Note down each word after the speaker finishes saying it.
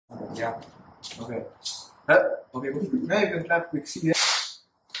Yeah. Okay. Okay, now you can clap quick. See there.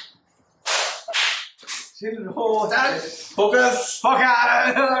 Chill. Oh, focus. Focus.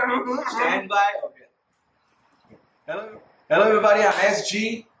 Stand by. Okay. Hello. Hello, everybody. I'm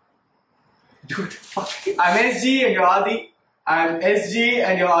SG. Dude, fuck. I'm SG and you're Adi. I'm SG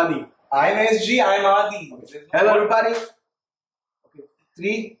and you're Adi. I'm SG. I'm Adi. Okay. Hello, everybody. Okay.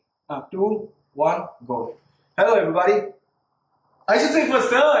 3, 2, 1, go. Hello, everybody. I should say first,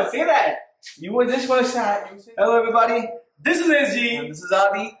 sir. Say that. You were just first time. Hello, everybody. This is SG. And this is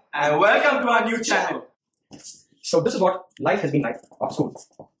Adi. And welcome to our new channel. So this is what life has been like after school.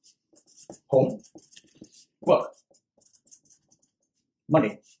 Home, work.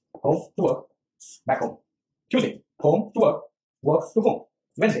 Monday, home to work, back home. Tuesday, home to work, work to home.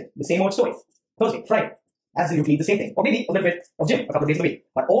 Wednesday, the same old story. Thursday, Friday, absolutely the same thing. Or maybe a little bit of gym a couple of days a week.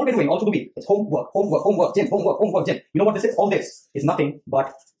 But all we're doing all through the week is homework, gym, homework, gym. You know what this is? All this is nothing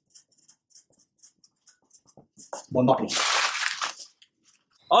but monotony.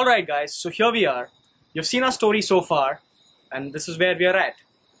 Alright guys, so here we are. You've seen our story so far, and this is where we are at.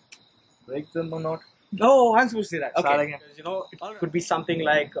 Break the monotony. No, I'm supposed to say that. Okay. Start again. You know, it could be something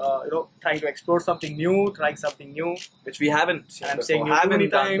like, trying to explore something new, trying something new. Which we haven't seen I'm before. saying new too many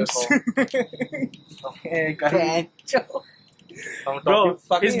times. Hey, Bro,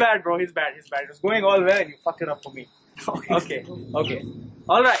 he's bad, bro. He's bad. It was going all well and you fucked it up for me. Okay.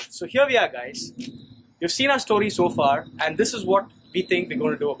 Alright, so here we are, guys. You've seen our story so far, and this is what we think we're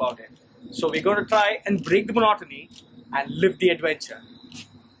going to do about it. So we're going to try and break the monotony and live the adventure.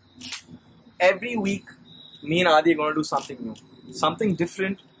 Every week, me and Adi are going to do something new. Something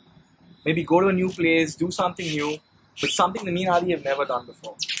different. Maybe go to a new place, do something new. But something that me and Adi have never done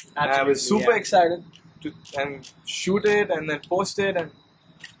before. And I was super excited to shoot it and then post it, and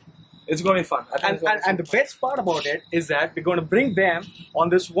it's going to be fun. And the best part about it is that we're going to bring them on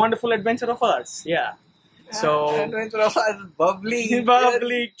this wonderful adventure of ours. Yeah. So adventure of ours is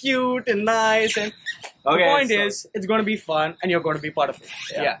bubbly, cute, and nice. And the point is, it's going to be fun, and you're going to be part of it.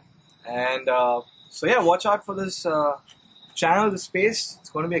 Yeah. And so yeah, watch out for this channel, this space.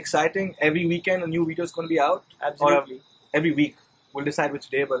 It's going to be exciting. Every weekend a new video is going to be out. Absolutely. Or every week. We'll decide which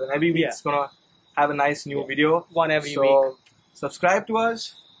day, but then every week it's going to have a nice new video. One every so, week. Subscribe to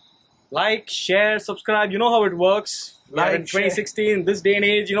us. Like, share, subscribe. You know how it works. Like, in 2016, this day and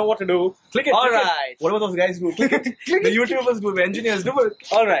age, you know what to do. Click it. Alright. What about those guys who click it? The YouTubers do, the engineers do it.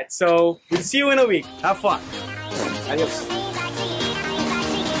 Alright, so we'll see you in a week. Have fun. Adios.